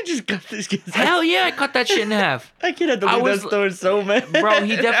 He just got this kid. Hell yeah, I cut that shit in half. I can't have to I leave that was- store so mad. Bro,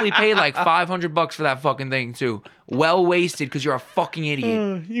 he definitely paid like $500 for that fucking thing too. Well wasted because you're a fucking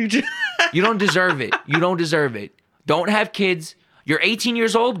idiot. You just. You don't deserve it. You don't deserve it. Don't have kids. You're 18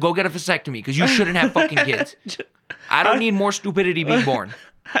 years old. Go get a vasectomy because you shouldn't have fucking kids. I don't need more stupidity being born.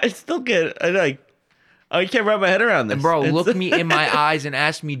 I still get. I can't wrap my head around this. Bro, It's- look me in my eyes and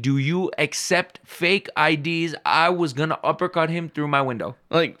ask me, do you accept fake IDs? I was gonna uppercut him through my window.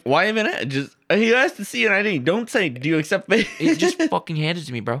 Like, why even? Just he has to see an ID. Don't say, "Do you accept fake?" Just fucking hand it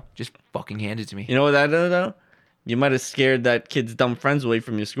to me, bro. Just fucking hand it to me. You know what that is, though? You might have scared that kid's dumb friends away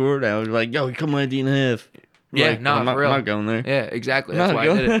from your school. They were like, "Yo, come on, ID and a half." Yeah, Like, no, I'm not, for real. I'm not going there. Yeah, exactly. That's Not why I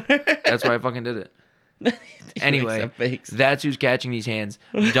going did it. there. That's why I fucking did it. You Anyway, accept fakes. that's who's catching these hands.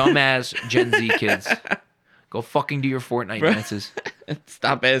 Dumbass Gen Z kids. Go fucking do your Fortnite Bro. dances.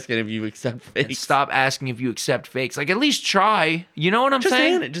 Stop asking if you accept And fakes. stop asking if you accept fakes. Like, at least try. You know what I'm Just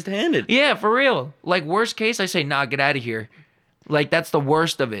saying? hand it. Just hand it. Yeah, for real. Like, worst case, I say, nah, get out of here. Like, that's the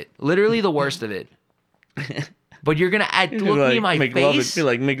worst of it. Literally the worst of it. But you're going to look me in my face. Feel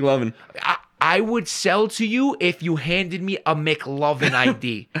like McLovin. I would sell to you if you handed me a McLovin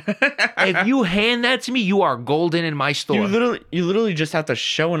ID. If you hand that to me, you are golden in my store. You literally just have to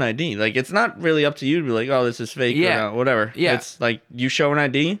show an ID. Like, it's not really up to you to be like, oh, this is fake. Yeah. Or whatever. Yeah. It's like you show an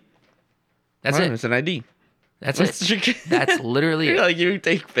ID. That's fine, it. It's an ID. That's it. That's literally You're it. like, you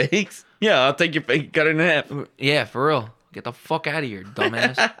take fakes? Yeah, I'll take your fake, cut it in half. Yeah, for real. Get the fuck out of here,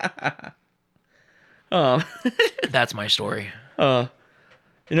 dumbass. That's my story. When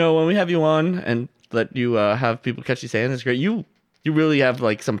we have you on and let you have people catch these hands, it's great. You really have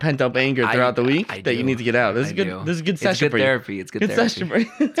like some pent up anger throughout the week that you need to get out. This is good. do. This is a good session It's good for therapy. you. It's good therapy. Session for you.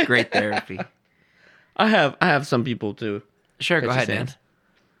 It's great therapy. I have some people too. Sure, go Catchy ahead, Dan. Sands.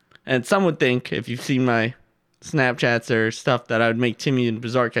 And some would think, if you've seen my Snapchats or stuff, that I would make Timmy and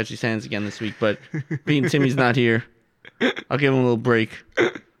Bizarre catchy sands again this week. But being Timmy's not here, I'll give him a little break.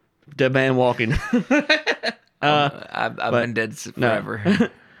 Dead man walking. I've been dead forever. No.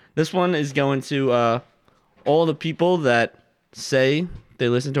 This one is going to all the people that say they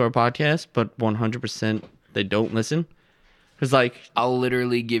listen to our podcast, but 100% they don't listen. Because, like, I'll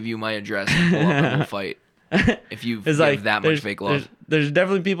literally give you my address and pull up and we'll fight. If you give like, that much fake love. There's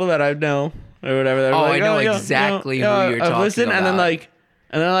definitely people that I know or whatever. That are Oh, like, I know yeah, exactly who yeah, you're I've talking listened, about.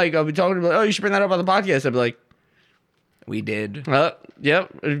 And then I'll be talking about, oh, you should bring that up on the podcast. I'd be like, We did. yep,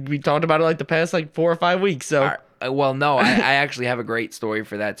 we talked about it like the past like 4 or 5 weeks. So Well, no, I actually have a great story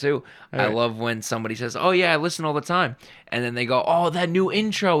for that too. I love when somebody says, "Oh yeah, I listen all the time," and then they go, "Oh, that new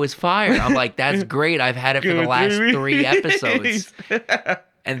intro is fire." I'm like, "That's great. I've had it for the last 3 episodes."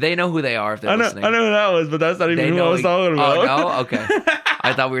 And they know who they are if they're listening. I know who that was, but that's not even who I was talking about. Oh no, okay.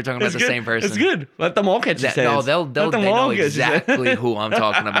 I thought we were talking about the same person. It's good. Let them all catch your No, sands. they know exactly who I'm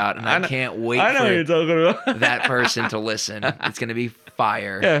talking about, and I can't wait I know for who you're talking about. that person to listen. It's gonna be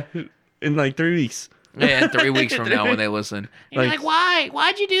fire. Yeah, in like 3 weeks. Yeah, 3 weeks from now when they listen. You're like, why?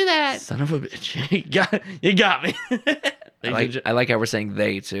 Why'd you do that? Son of a bitch. You got me. I like how we're saying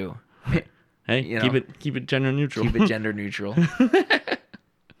they too. Hey, you know, keep it gender neutral. Keep it gender neutral.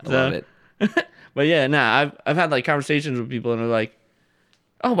 I love it. But yeah, I've had like conversations with people and they're like,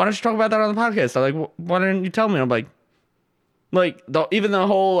 "Oh, why don't you talk about that on the podcast?" I'm like, "Why didn't you tell me?" I'm like, even the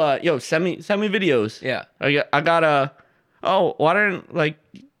whole send me videos. Yeah. I got why didn't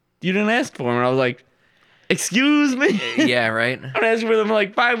you didn't ask for them? And I was like, excuse me. Yeah, right. I've been asking for them for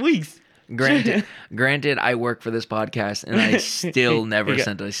like 5 weeks. Granted, I work for this podcast and I still never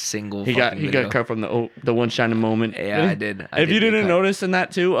sent a single. He got cut from the one shining moment. Yeah, I did. If you didn't notice in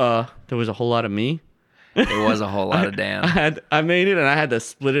that too, there was a whole lot of me. There was a whole lot of Dan. I made it and I had to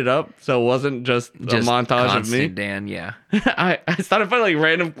split it up so it wasn't just a montage of me. Dan, yeah. I started putting like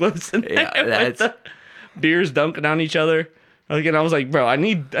random clips in there. Yeah, with the beers dunking on each other. And I was like, bro, I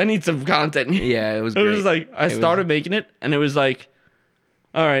need some content. Yeah, it was It great. was like I started making it and it was like,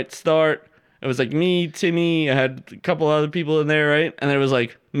 all right, start. It was like me, Timmy. I had a couple other people in there, right? And then it was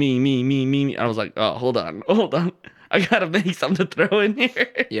like me. I was like, oh, hold on. I gotta make something to throw in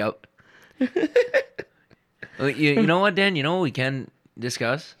here. Yep. You know what, Dan? You know what we can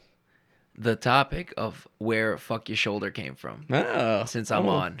discuss? The topic of where Fuck Your Shoulder came from. Oh, Since I'm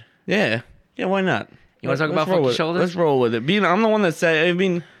on. Yeah, why not? You want to talk Let's about roll Fuck Your with it. Shoulder? Let's roll with it. I'm the one that said. I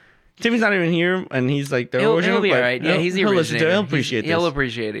mean, Timmy's not even here, and he's like the original. He'll be but all right. Yeah, he's the he'll listen to originator. it. He'll appreciate this. He'll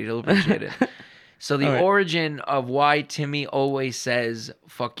appreciate it. He'll appreciate it. So the All right. origin of why Timmy always says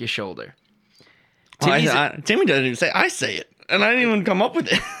 "fuck your shoulder." Timmy doesn't even say. I say it, and I didn't even come up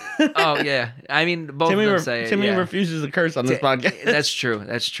with it. Oh yeah, I mean both Timmy of them say it. Timmy Yeah. refuses to curse on this podcast. That's true.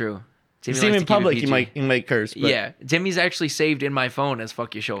 That's true. You Timmy see him likes in to keep it public, PG. he might curse. But Yeah, Timmy's actually saved in my phone as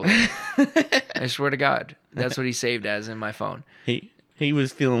 "fuck your shoulder." I swear to God, that's what he saved as in my phone. He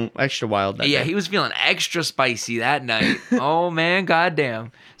was feeling extra wild that Yeah, day. he was feeling extra spicy that night. Oh man,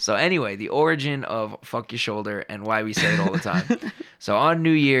 goddamn. So anyway, the origin of "fuck your shoulder" and why we say it all the time. So on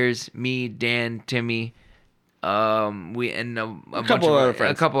New Year's, me, Dan, Timmy, we and a couple of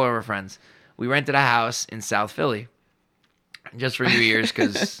our friends, we rented a house in South Philly. Just for New Year's,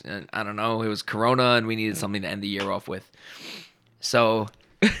 because I don't know, it was Corona and we needed something to end the year off with. So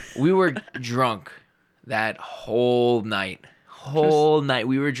we were drunk that whole night.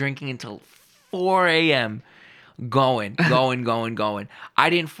 We were drinking until 4 a.m. Going. I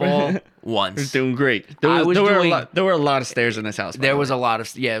didn't fall He once. was doing great. There were a lot of stairs in this house. There was a lot of,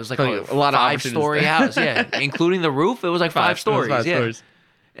 it was like a lot of 5-story house, yeah. Including the roof, it was like 5 stories, Five yeah. stories.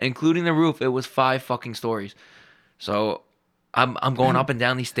 Including the roof, it was 5 fucking stories. So I'm going up and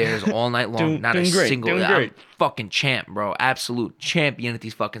down these stairs all night long. Not a single. I'm fucking champ, bro. Absolute champion at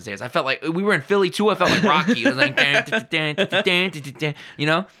these fucking stairs. I felt like we were in Philly too. I felt like Rocky. It was like, you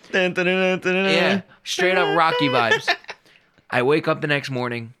know? Yeah, straight up Rocky vibes. I wake up the next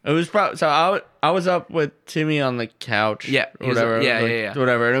morning. It was probably so. I was up with Timmy on the couch. Yeah, or whatever. yeah.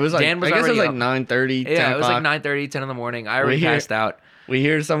 Whatever. And it was like Dan was I guess it was already like 9:30. Yeah, it was like 9:30, 10 in the morning. I already passed out. We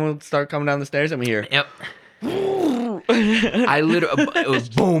hear someone start coming down the stairs, and we hear. Yep. I literally, it was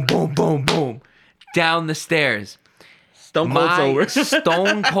boom, boom, boom, boom. down the stairs. Stone cold sober.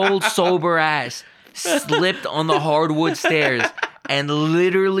 Stone cold sober ass slipped on the hardwood stairs and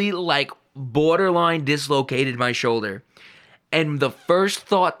literally like borderline dislocated my shoulder. And the first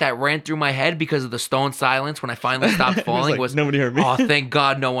thought that ran through my head because of the stone silence when I finally stopped falling was, nobody heard me. Oh, thank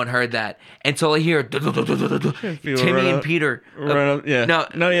God no one heard that. Until I hear Timmy and Peter. Yeah.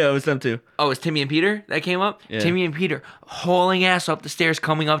 No, yeah, it was them too. Oh, it was Timmy and Peter that came up? Yeah. Timmy and Peter hauling ass up the stairs,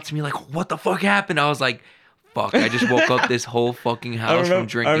 coming up to me like, what the fuck happened? I was like, fuck, I just woke up this whole fucking house from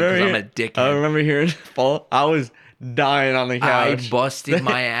drinking because I'm a dickhead. I remember hearing it fall. I was dying on the couch. I busted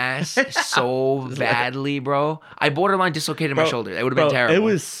my ass so badly, bro. I borderline dislocated my shoulder. That would have been terrible. It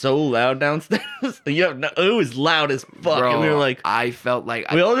was so loud downstairs. It was loud as fuck. Bro, and we were like, I felt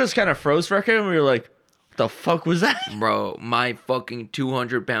like we all just kind of froze for a second. And we were like, what the fuck was that? Bro, my fucking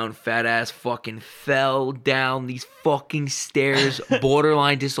 200-pound fat ass fucking fell down these fucking stairs,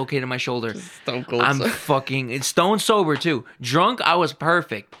 borderline dislocated my shoulder. Stone cold. I'm fucking stone sober too. Drunk, I was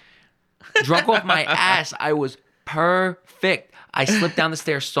perfect. Drunk off my ass, I was perfect. I slipped down the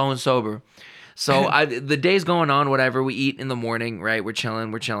stairs stone sober. So the day's going on, whatever. We eat in the morning, right? We're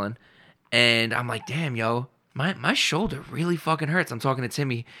chilling. And I'm like, damn, yo, my shoulder really fucking hurts. I'm talking to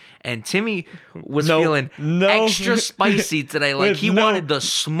Timmy, and Timmy was feeling extra spicy today. Like he wanted the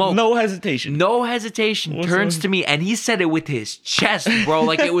smoke. No hesitation. Turns to me, and he said it with his chest, bro.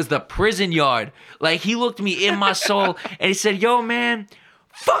 Like it was the prison yard. Like he looked me in my soul, and he said, yo, man,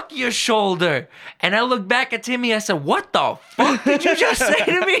 fuck your shoulder. And I looked back at Timmy. I said, what the fuck did you just say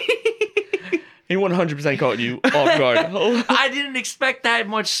to me? He 100% caught you off guard. I didn't expect that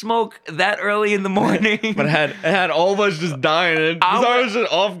much smoke that early in the morning. But it had all of us just dying. And I was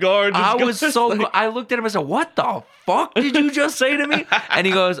just off guard. I looked at him and said, what the fuck did you just say to me? And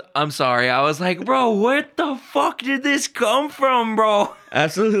he goes, I'm sorry. I was like, bro, where the fuck did this come from, bro?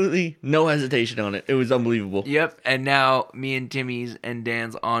 Absolutely no hesitation on it. It was unbelievable. Yep. And now me and Timmy's and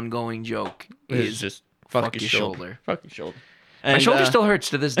Dan's ongoing joke is just fuck your shoulder. Fuck your shoulder. And, my shoulder still hurts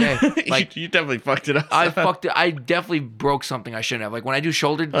to this day. Like you definitely fucked it up. I fucked it. I definitely broke something I shouldn't have. Like when I do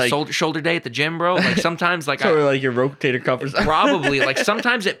shoulder day at the gym, bro. Like sometimes like like your rotator cuff or something. Probably like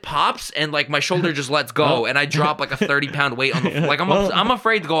sometimes it pops and like my shoulder just lets go and I drop like a 30-pound weight on the floor. Like I'm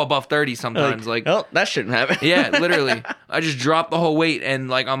afraid to go above 30 sometimes. Like oh, that shouldn't happen. Yeah, literally. I just dropped the whole weight and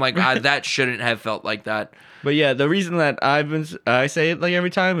like I'm like that shouldn't have felt like that. But yeah, the reason that I say it like every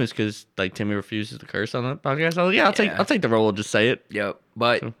time is because like Timmy refuses to curse on the podcast. I was like, I'll take the role. Just say it. Yep.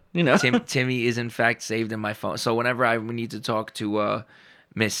 But so, you know, Timmy is in fact saved in my phone. So whenever we need to talk to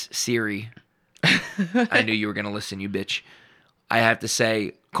Miss Siri, I knew you were gonna listen, you bitch. I have to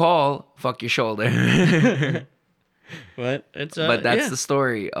say, call, fuck your shoulder. But it's but that's the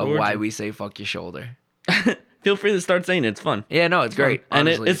story of why we say fuck your shoulder. Feel free to start saying it. It's fun. Yeah, no, it's great. And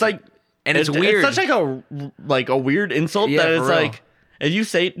it's like. And it's weird. It's such like a weird insult that it's like if you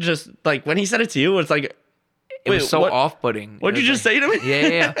say it just like when he said it to you, it's like it was so off-putting. What'd you just say to me?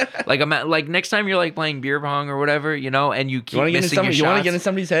 Yeah. Like next time you're like playing beer pong or whatever, you know, and you keep missing your shots. You want to get in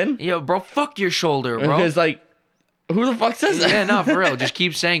somebody's head? Yeah, bro, fuck your shoulder, bro. Because like, who the fuck says that? Yeah, no, for real. Just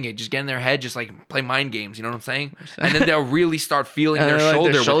keep saying it. Just get in their head. Just like play mind games. You know what I'm saying? And then they'll really start feeling their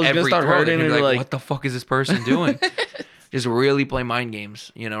shoulder with every start throw. Hurting, and you're like, what the fuck is this person doing? Just really play mind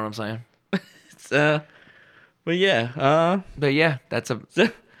games. You know what I'm saying? But yeah, that's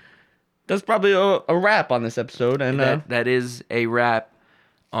probably a wrap on this episode, and that is a wrap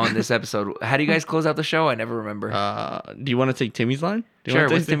on this episode. How do you guys close out the show? I never remember. Do you want to take Timmy's line? Sure.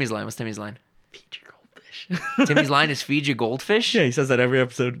 What's Timmy's line? Feed your goldfish. Timmy's line is feed your goldfish? Yeah, he says that every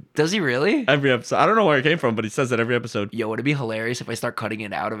episode. Does he really? Every episode. I don't know where it came from, but he says that every episode. Yo, would it be hilarious if I start cutting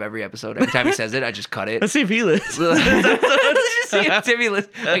it out of every episode? Every time he says it, I just cut it. Let's see if he listens. Let's see if Timmy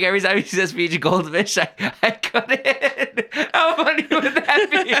listens. Like every time he says feed your goldfish, I cut it. How funny would that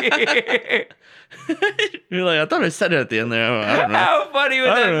be? You're like, I thought I said it at the end there. I don't know. How funny would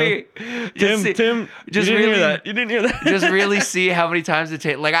that be? Tim, just you really, didn't hear that. Just really see how many times it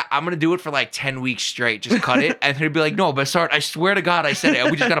takes. Like, I'm going to do it for like 10 weeks straight. Just cut it. And he'll be like, no, but sorry, I swear to God I said it.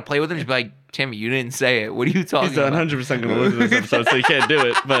 We just got to play with him. He'll be like, Timmy, you didn't say it. What are you talking about? He's 100% going to listen to this episode, so he can't do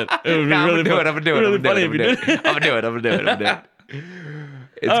it. But it would be really funny. I'm going to do it. I'm going to do it.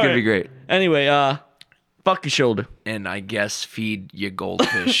 It's going to be great. Anyway, fuck your shoulder. And I guess feed your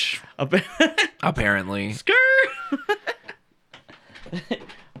goldfish. Apparently.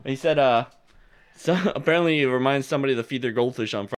 He said, so apparently it reminds somebody to feed their goldfish on Friday.